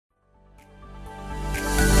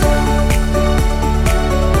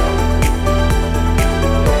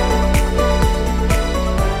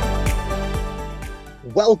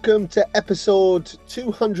welcome to episode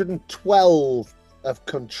 212 of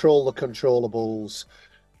Control the Controllables.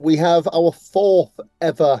 We have our fourth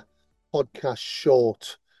ever podcast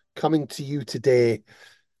short coming to you today.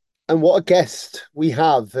 And what a guest we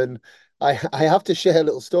have. And I have to share a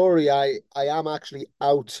little story. I am actually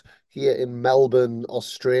out here in Melbourne,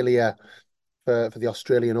 Australia for the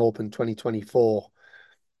Australian Open 2024.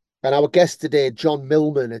 And our guest today, John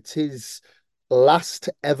Millman, it's his last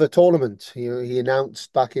ever tournament. He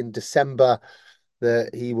announced back in December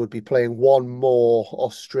that he would be playing one more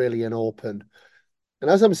Australian Open. And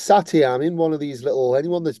as I'm sat here, I'm in one of these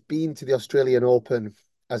anyone that's been to the Australian Open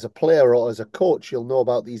as a player or as a coach, you'll know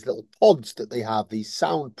about these little pods that they have, these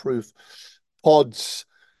soundproof pods.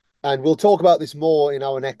 And we'll talk about this more in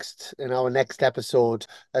our next episode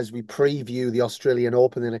as we preview the Australian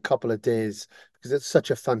Open in a couple of days, because it's such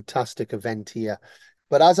a fantastic event here.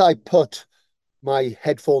 But as I put my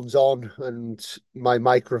headphones on and my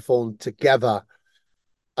microphone together,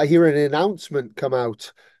 I hear an announcement come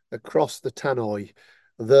out across the tannoy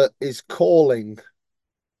that is calling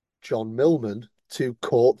John Millman to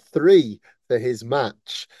court 3 for his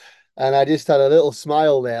match. And I just had a little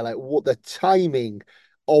smile there, like what the timing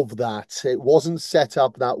of that. It wasn't set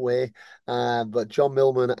up that way, but John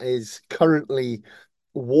Millman is currently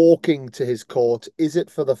walking to his court. Is it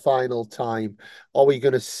for the final time? Are we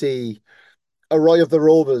going to see a Roy of the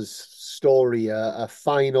Rovers story, a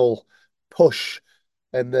final push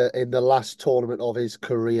in the last tournament of his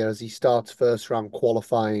career as he starts first round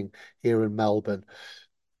qualifying here in Melbourne?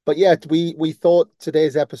 But yeah, we thought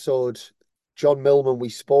today's episode, John Millman, we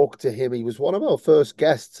spoke to him. He was one of our first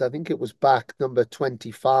guests. I think it was back number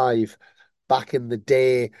 25 back in the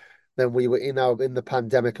day. Then we were in the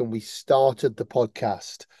pandemic and we started the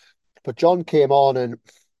podcast. But John came on, and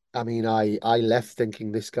I mean, I left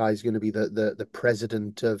thinking this guy's going to be the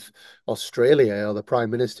president of Australia or the prime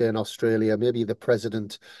minister in Australia, maybe the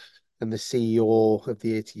president and the CEO of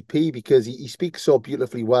the ATP, because he speaks so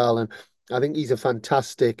beautifully well. And I think he's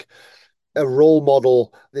a role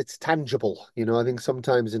model that's tangible. I think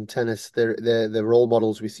sometimes in tennis, the role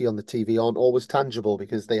models we see on the TV aren't always tangible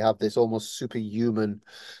because they have this almost superhuman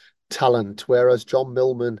talent, whereas John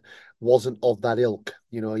Millman wasn't of that ilk.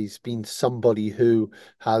 He's been somebody who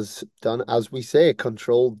has done, as we say,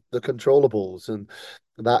 controlled the controllables. And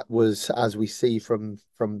that was, as we see from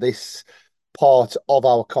this part of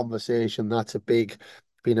our conversation, that's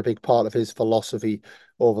been a big part of his philosophy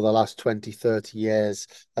over the last 20, 30 years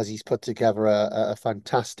as he's put together a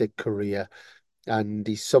fantastic career. And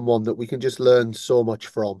he's someone that we can just learn so much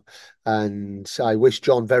from. And I wish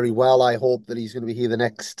John very well. I hope that he's going to be here the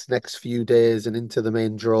next few days and into the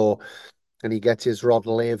main draw, and he gets his Rod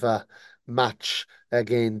Laver match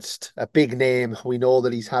against a big name. We know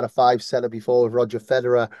that he's had a 5-setter before with Roger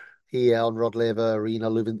Federer here on Rod Laver Arena,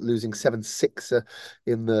 losing 7-6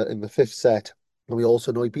 in the 5th set. And we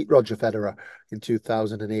also know he beat Roger Federer in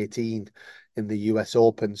 2018 in the US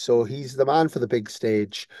Open. So he's the man for the big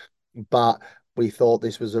stage. But we thought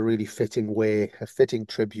this was a really fitting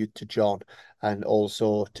tribute to John, and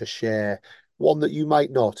also to share one that you might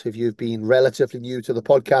not, if you've been relatively new to the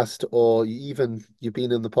podcast, or you've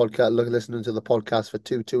been in the podcast, listening to the podcast for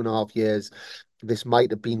 2.5 years. This might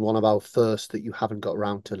have been one of our first that you haven't got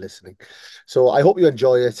around to listening. So I hope you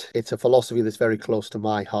enjoy it. It's a philosophy that's very close to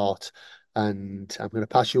my heart. And I'm going to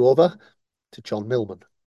pass you over to John Millman.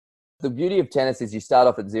 The beauty of tennis is you start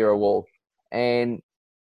off at 0 all. And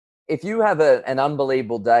if you have an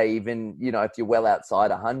unbelievable day, even, if you're well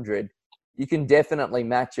outside 100, you can definitely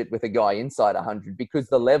match it with a guy inside 100 because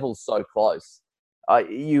the level's so close.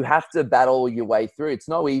 You have to battle your way through. It's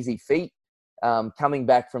no easy feat, coming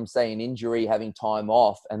back from, say, an injury, having time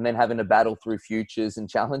off, and then having to battle through futures and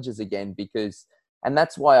challenges again and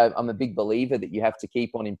that's why I'm a big believer that you have to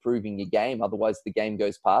keep on improving your game. Otherwise, the game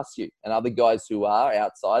goes past you. And other guys who are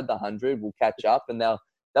outside the 100 will catch up and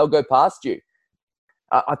they'll go past you.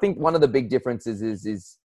 I think one of the big differences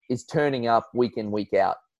is turning up week in, week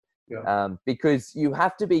out. Yeah. Because you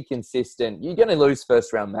have to be consistent. You're going to lose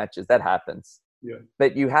first round matches. That happens. Yeah.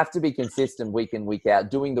 But you have to be consistent week in, week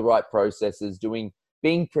out, doing the right processes,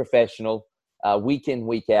 being professional week in,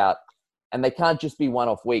 week out. And they can't just be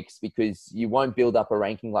one-off weeks because you won't build up a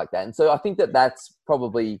ranking like that. And so I think that's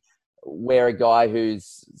probably where a guy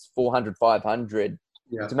who's 400, 500,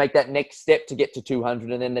 to make that next step to get to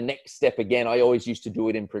 200, and then the next step again, I always used to do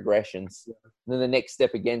it in progressions. Yeah. And then the next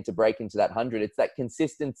step again to break into that 100. It's that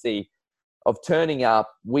consistency of turning up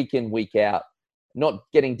week in, week out, not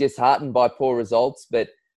getting disheartened by poor results, but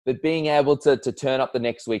being able to turn up the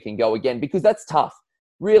next week and go again, because that's tough.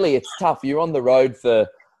 Really, it's tough. You're on the road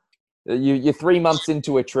you're 3 months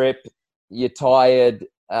into a trip, you're tired,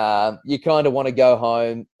 You kind of want to go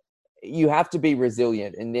home. You have to be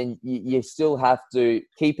resilient, and then you still have to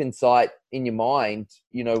keep in sight in your mind,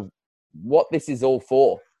 what this is all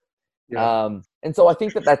for. Yeah. And so I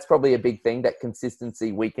think that that's probably a big thing, that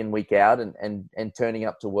consistency week in, week out, and turning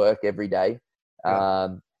up to work every day.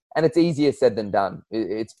 Yeah. And it's easier said than done.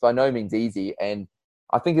 It's by no means easy. And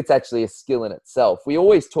I think it's actually a skill in itself. We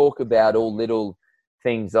always talk about all little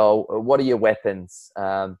things. Oh, what are your weapons?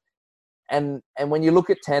 And when you look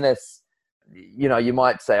at tennis, you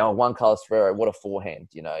might say, oh, Juan Carlos Ferrero, what a forehand.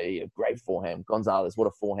 A great forehand. Gonzalez, what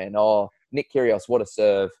a forehand. Oh, Nick Kyrgios, what a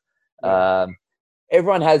serve. Yeah.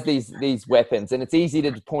 Everyone has these weapons, and it's easy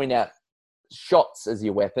to point out shots as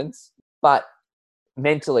your weapons. But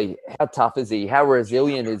mentally, how tough is he? How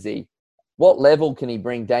resilient is he? What level can he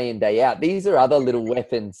bring day in, day out? These are other little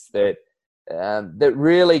weapons that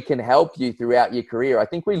really can help you throughout your career. I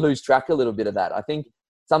think we lose track a little bit of that. I think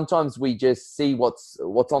sometimes we just see what's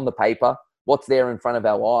on the paper, what's there in front of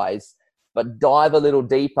our eyes, but dive a little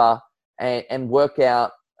deeper and work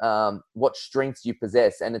out what strengths you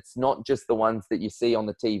possess. And it's not just the ones that you see on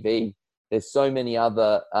the TV. There's so many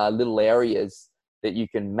other little areas that you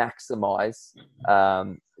can maximize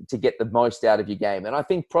to get the most out of your game. And I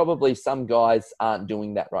think probably some guys aren't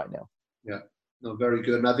doing that right now. Yeah, no, very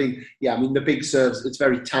good. And I think, the big serves, it's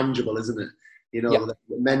very tangible, isn't it? The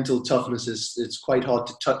mental toughness it's quite hard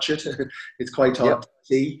to touch it. It's quite hard to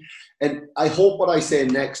see. And I hope what I say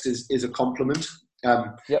next is a compliment.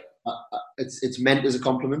 It's meant as a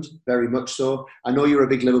compliment, very much so. I know you're a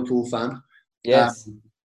big Liverpool fan. Yes.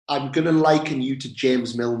 I'm going to liken you to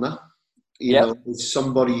James Milner. As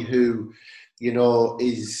somebody who,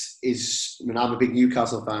 is. I'm a big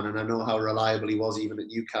Newcastle fan, and I know how reliable he was even at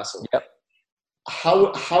Newcastle. Yep.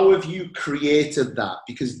 How have you created that?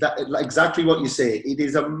 Because that, exactly what you say, it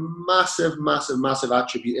is a massive, massive, massive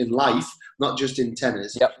attribute in life, not just in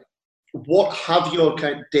tennis. Yep. What have your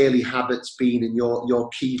kind of daily habits been, and your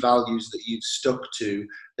key values that you've stuck to,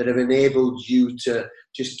 that have enabled you to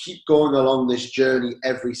just keep going along this journey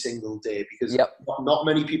every single day? Because not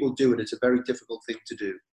many people do it. It's a very difficult thing to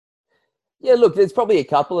do. Yeah, look, there's probably a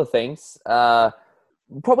couple of things.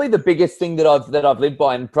 Probably the biggest thing that I've lived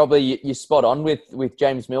by, and probably you're spot on with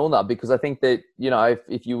James Milner, because I think that,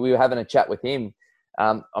 if you were having a chat with him,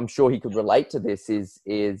 I'm sure he could relate to this,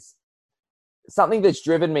 is something that's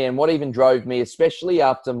driven me, and what even drove me, especially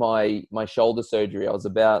after my shoulder surgery.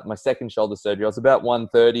 My second shoulder surgery. I was about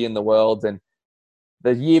 130 in the world, and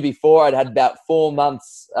the year before I'd had about 4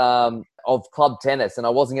 months of club tennis, and I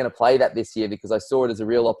wasn't going to play that this year because I saw it as a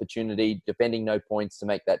real opportunity, defending no points, to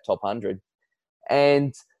make that top 100.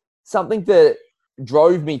 And something that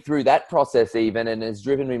drove me through that process even, and has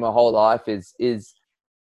driven me my whole life, is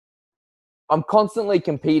I'm constantly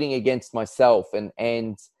competing against myself.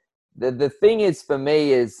 And the thing is, for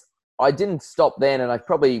me, is I didn't stop then, and I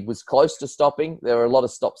probably was close to stopping. There were a lot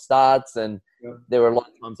of stop starts, and there were a lot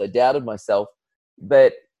of times I doubted myself.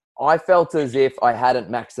 But I felt as if I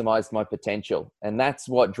hadn't maximized my potential. And that's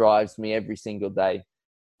what drives me every single day,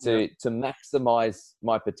 to maximize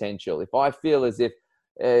my potential. If I feel as if,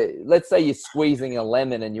 let's say you're squeezing a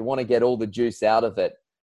lemon and you want to get all the juice out of it,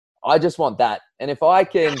 I just want that. And if I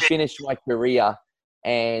can finish my career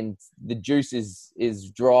and the juice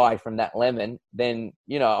is dry from that lemon, then,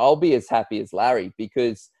 I'll be as happy as Larry,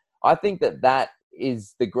 because I think that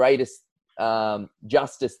is the greatest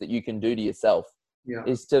justice that you can do to yourself.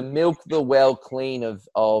 Is to milk the well clean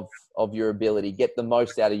of your ability, get the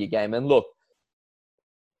most out of your game. And look,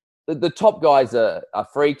 the top guys are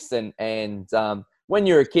freaks, and when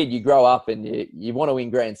you're a kid, you grow up and you want to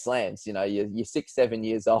win Grand Slams. You're 6, 7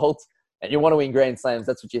 years old and you want to win Grand Slams.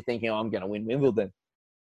 That's what you're thinking. Oh, I'm going to win Wimbledon.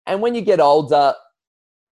 And when you get older,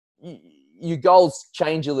 your goals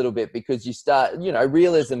change a little bit, because you start,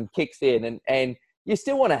 realism kicks in, and you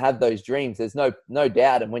still want to have those dreams. There's no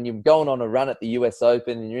doubt. And when you're going on a run at the US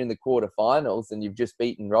Open and you're in the quarterfinals and you've just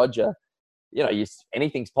beaten Roger,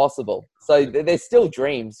 anything's possible. So there's still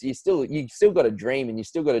dreams. You still got a dream, and you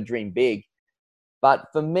still got to dream big. But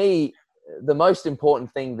for me, the most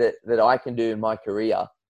important thing that I can do in my career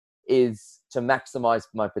is to maximize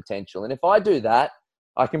my potential. And if I do that,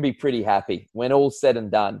 I can be pretty happy when all's said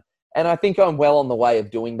and done. And I think I'm well on the way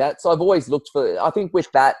of doing that. So I've always looked I think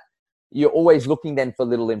with that, you're always looking then for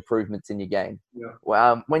little improvements in your game.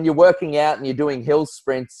 When you're working out and you're doing hill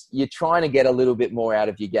sprints, you're trying to get a little bit more out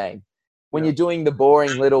of your game. When you're doing the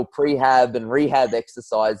boring little prehab and rehab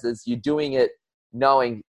exercises, you're doing it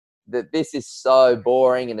knowing that this is so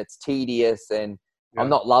boring and it's tedious, and I'm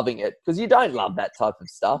not loving it, because you don't love that type of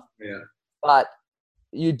stuff. But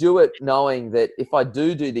you do it knowing that if I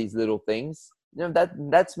do these little things,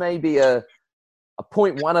 that's maybe a a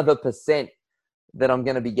 0.1% that I'm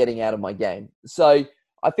going to be getting out of my game. So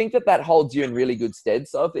I think that holds you in really good stead.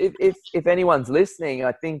 So if anyone's listening,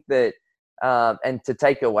 I think that, and to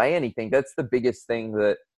take away anything, that's the biggest thing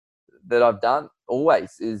that I've done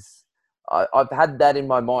always is I've had that in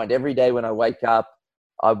my mind every day when I wake up.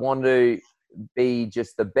 I want to be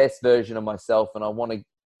just the best version of myself, and I want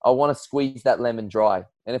to squeeze that lemon dry.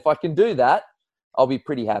 And if I can do that, I'll be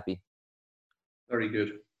pretty happy. Very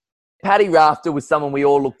good. Paddy Rafter was someone we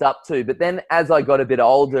all looked up to, but then as I got a bit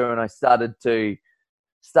older and I started to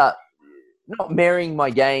not marrying my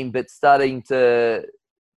game, but starting to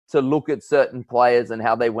look at certain players and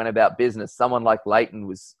how they went about business. Someone like Leighton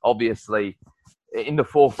was obviously in the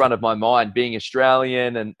forefront of my mind, being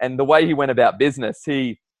Australian and the way he went about business.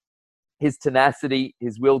 His tenacity,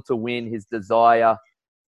 his will to win, his desire,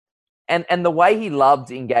 and the way he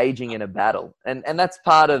loved engaging in a battle. And that's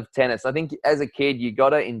part of tennis. I think as a kid, you got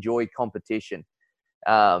to enjoy competition.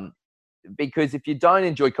 Because if you don't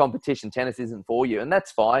enjoy competition, tennis isn't for you. And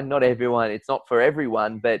that's fine. Not everyone. It's not for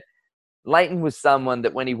everyone. But Leighton was someone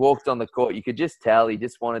that when he walked on the court, you could just tell he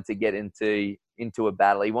just wanted to get into a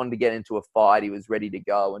battle. He wanted to get into a fight. He was ready to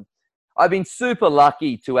go. And I've been super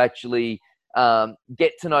lucky to actually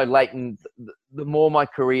get to know Leighton the more my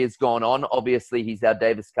career's gone on. Obviously, he's our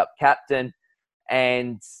Davis Cup captain.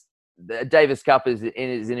 And the Davis Cup is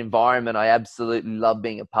an environment I absolutely love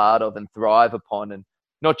being a part of and thrive upon. And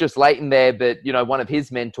not just Leighton there, but, one of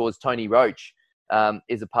his mentors, Tony Roach,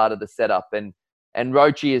 is a part of the setup. And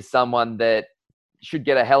Roachy is someone that should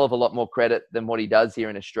get a hell of a lot more credit than what he does here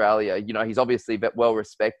in Australia. He's obviously well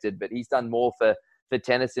respected, but he's done more for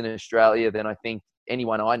tennis in Australia than I think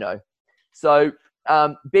anyone I know. So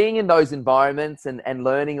being in those environments and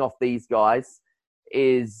learning off these guys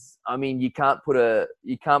is, you can't put a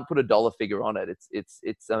dollar figure on it.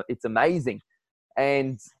 It's amazing.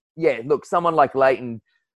 And yeah, look, someone like Leighton,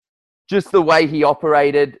 just the way he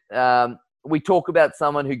operated. We talk about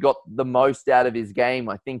someone who got the most out of his game.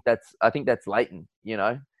 I think that's Leighton,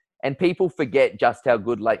 and people forget just how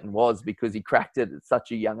good Leighton was because he cracked it at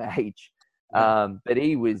such a young age. But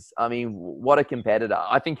he was, what a competitor.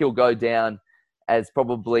 I think he'll go down as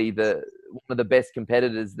probably one of the best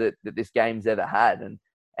competitors that this game's ever had.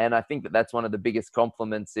 And I think that's one of the biggest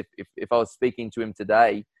compliments. If I was speaking to him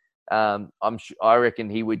today, I reckon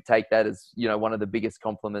he would take that as, one of the biggest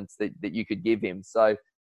compliments that you could give him. So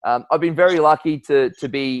I've been very lucky to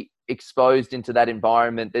be exposed into that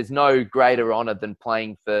environment. There's no greater honor than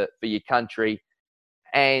playing for your country.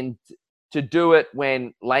 And to do it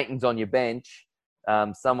when Leighton's on your bench,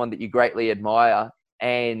 someone that you greatly admire,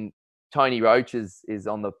 and Tony Roach is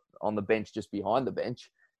on the bench just behind the bench,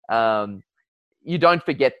 you don't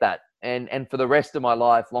forget that. And for the rest of my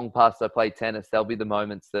life, long past I played tennis, there'll be the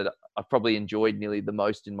moments that I probably enjoyed nearly the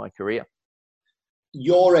most in my career.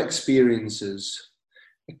 Your experiences,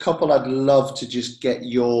 a couple I'd love to just get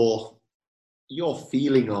your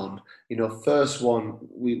feeling on. First one,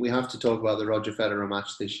 we have to talk about the Roger Federer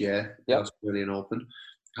match this year, the Australian Open.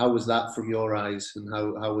 How was that from your eyes, and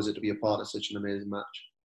how was it to be a part of such an amazing match?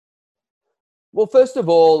 Well, first of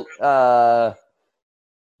all,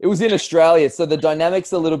 it was in Australia, so the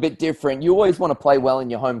dynamic's a little bit different. You always want to play well in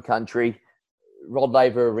your home country. Rod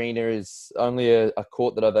Laver Arena is only a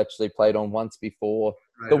court that I've actually played on once before.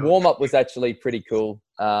 Right. The warm-up was actually pretty cool.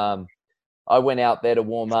 I went out there to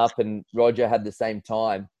warm up, and Roger had the same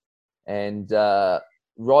time. And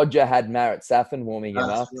Roger had Marat Safin warming him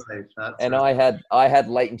up. Right, and right. I had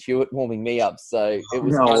Leighton Hewitt warming me up. So it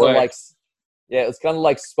was it was kind of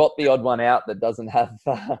like spot the odd one out that doesn't have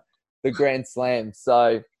the Grand Slam.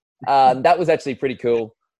 So that was actually pretty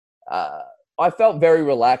cool. I felt very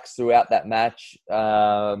relaxed throughout that match.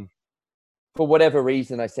 For whatever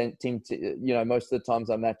reason, I sent him to, most of the times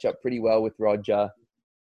I match up pretty well with Roger.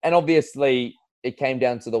 And obviously it came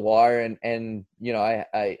down to the wire and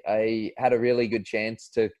I had a really good chance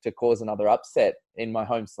to cause another upset in my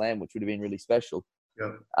home slam, which would have been really special.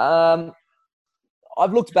 Yeah.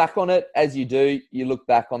 I've looked back on it as you do. You look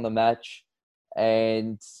back on the match,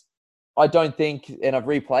 and I don't think, and I've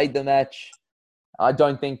replayed the match, I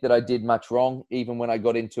don't think that I did much wrong, even when I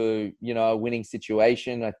got into, a winning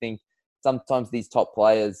situation. I think sometimes these top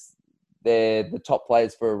players, they're the top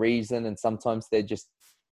players for a reason, and sometimes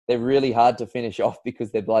they're really hard to finish off because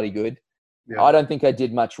they're bloody good. Yeah. I don't think I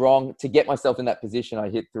did much wrong. To get myself in that position, I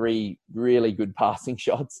hit 3 really good passing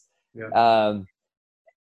shots. Yeah.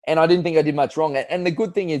 And I didn't think I did much wrong. And the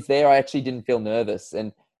good thing is there, I actually didn't feel nervous.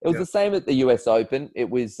 And it was the same at the US Open. It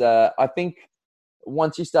was, I think,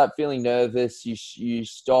 once you start feeling nervous, you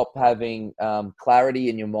stop having clarity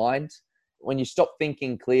in your mind. When you stop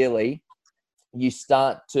thinking clearly, you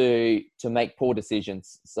start to make poor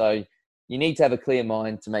decisions. So you need to have a clear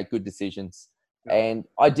mind to make good decisions. Yeah. And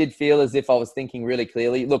I did feel as if I was thinking really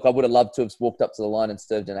clearly. Look, I would have loved to have walked up to the line and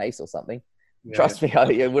served an ace or something. Yeah, Trust me,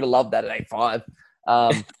 I would have loved that at 8-5.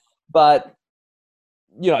 But,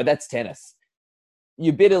 that's tennis.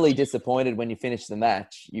 You're bitterly disappointed when you finish the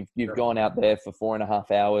match. You've gone out there for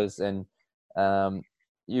 4.5 hours and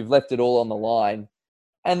you've left it all on the line.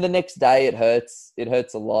 And the next day it hurts. It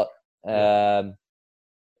hurts a lot.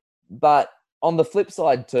 But on the flip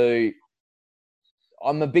side too,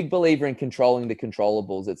 I'm a big believer in controlling the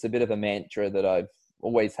controllables. It's a bit of a mantra that I've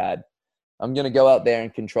always had. I'm going to go out there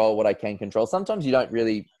and control what I can control. Sometimes you don't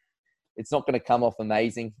really, it's not going to come off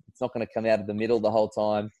amazing. It's not going to come out of the middle the whole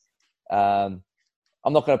time. I'm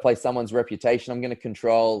not going to play someone's reputation. I'm going to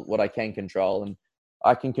control what I can control. And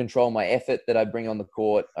I can control my effort that I bring on the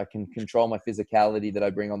court. I can control my physicality that I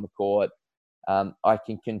bring on the court. I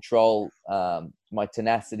can control my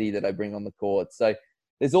tenacity that I bring on the court. So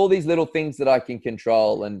there's all these little things that I can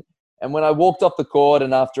control. And when I walked off the court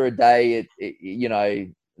and after a day,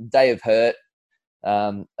 day of hurt,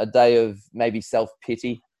 a day of maybe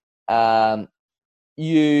self-pity,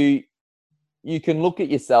 you can look at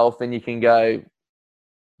yourself and you can go,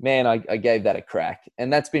 man, I gave that a crack.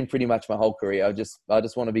 And that's been pretty much my whole career. I just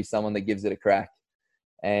want to be someone that gives it a crack.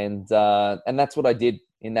 And that's what I did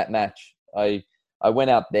in that match. I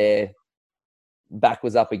went out there, back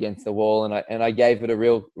was up against the wall, and I gave it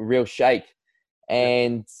a real shake.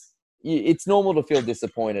 And it's normal to feel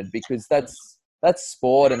disappointed because that's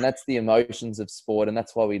sport and that's the emotions of sport, and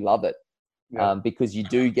that's why we love it. Because you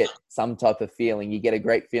do get some type of feeling. You get a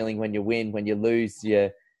great feeling when you win. When you lose,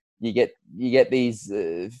 you get these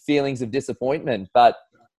feelings of disappointment. But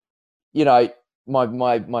my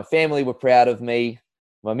family were proud of me.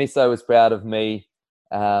 My misso was proud of me.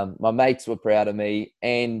 My mates were proud of me,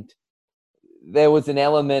 and there was an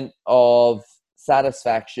element of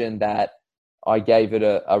satisfaction that I gave it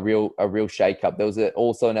a real shake up. There was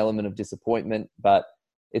also an element of disappointment, but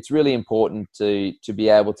it's really important to be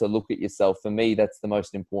able to look at yourself. For me, that's the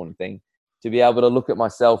most important thing. To be able to look at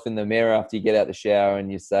myself in the mirror after you get out the shower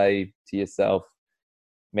and you say to yourself,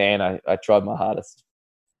 man, I tried my hardest.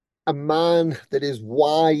 A man that is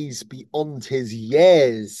wise beyond his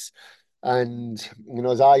years. And,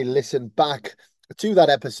 as I listened back to that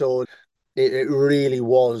episode, it really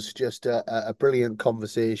was just a brilliant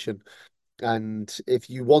conversation. And if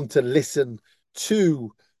you want to listen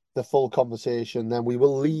to the full conversation, then we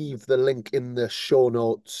will leave the link in the show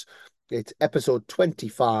notes. It's episode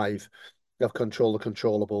 25 of Control the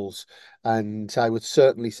Controllables. And I would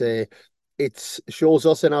certainly say it shows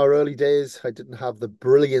us in our early days. I didn't have the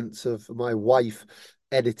brilliance of my wife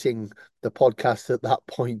editing the podcast at that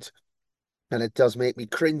point. And it does make me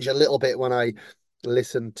cringe a little bit when I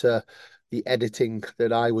listen to the editing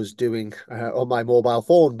that I was doing on my mobile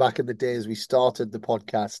phone back in the days we started the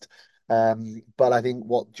podcast. But I think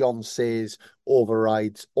what John says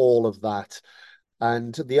overrides all of that.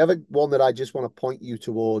 And the other one that I just want to point you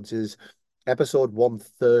towards is episode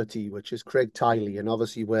 130, which is Craig Tiley. And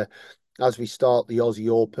obviously, as we start the Aussie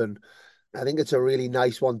Open, I think it's a really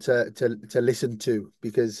nice one to listen to,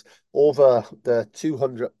 because over the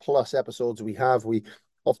 200 plus episodes we have, we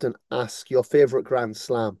often ask your favorite Grand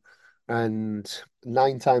Slam, and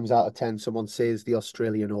 9 times out of 10, someone says the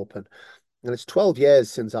Australian Open. And it's 12 years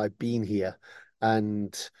since I've been here.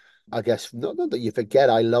 And I guess not that you forget,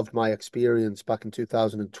 I loved my experience back in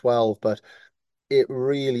 2012, but it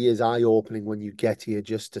really is eye-opening when you get here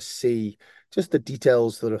just to see just the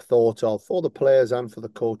details that are thought of for the players and for the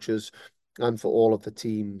coaches and for all of the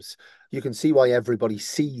teams. You can see why everybody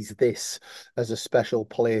sees this as a special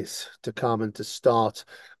place to come and to start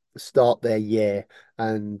their year.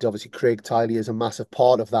 And obviously Craig Tiley is a massive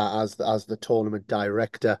part of that as the tournament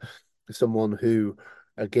director, someone who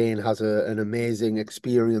again has an amazing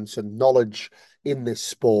experience and knowledge in this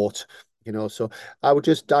sport. So I would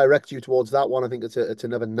just direct you towards that one. I think it's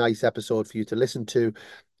another nice episode for you to listen to.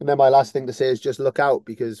 And then my last thing to say is just look out,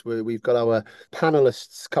 because we've got our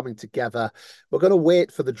panelists coming together. We're going to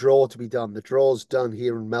wait for the draw to be done. The draw's done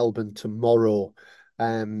here in Melbourne tomorrow.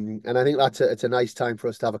 And I think it's a nice time for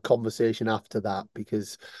us to have a conversation after that,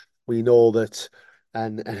 because we know that,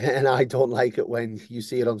 and I don't like it when you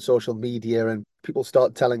see it on social media and people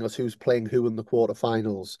start telling us who's playing who in the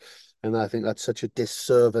quarterfinals. And I think that's such a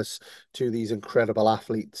disservice to these incredible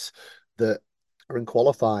athletes that are in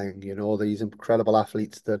qualifying, these incredible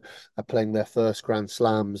athletes that are playing their first Grand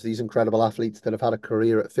Slams, these incredible athletes that have had a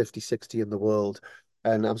career at 50, 60 in the world.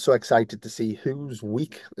 And I'm so excited to see whose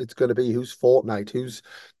week it's going to be, whose fortnight,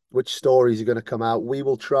 which stories are going to come out. We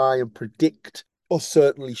will try and predict or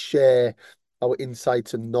certainly share our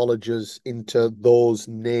insights and knowledges into those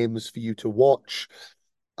names for you to watch.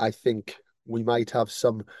 I think we might have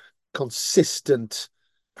some consistent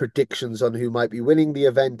predictions on who might be winning the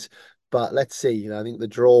event, but let's see. I think the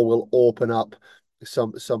draw will open up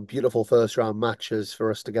some beautiful first round matches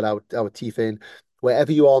for us to get our teeth in.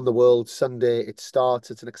 Wherever you are in the world, Sunday it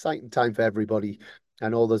starts. It's an exciting time for everybody. I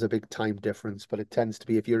know there's a big time difference, but it tends to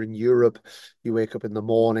be if you're in Europe, you wake up in the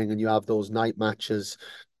morning and you have those night matches.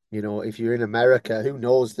 If you're in America, who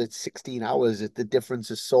knows that 16 hours, the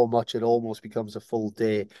difference is so much, it almost becomes a full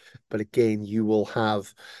day. But again, you will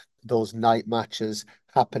have those night matches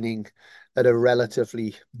happening at a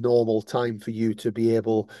relatively normal time for you to be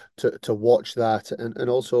able to watch that and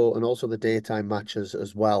also the daytime matches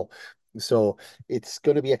as well. So it's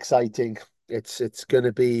going to be exciting. It's going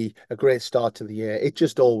to be a great start to the year. It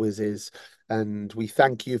just always is. And we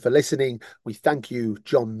thank you for listening. We thank you,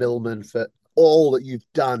 John Millman, for all that you've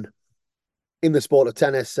done in the sport of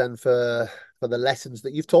tennis and for the lessons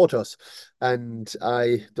that you've taught us. And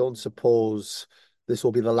I don't suppose this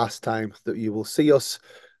will be the last time that you will see us.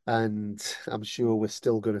 And I'm sure we're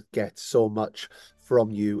still going to get so much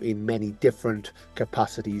from you in many different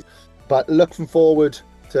capacities. But looking forward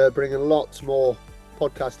to bringing lots more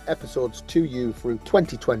podcast episodes to you through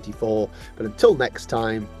 2024. But until next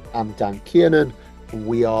time, I'm Dan Kiernan, and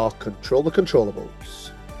we are Control the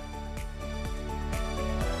Controllables.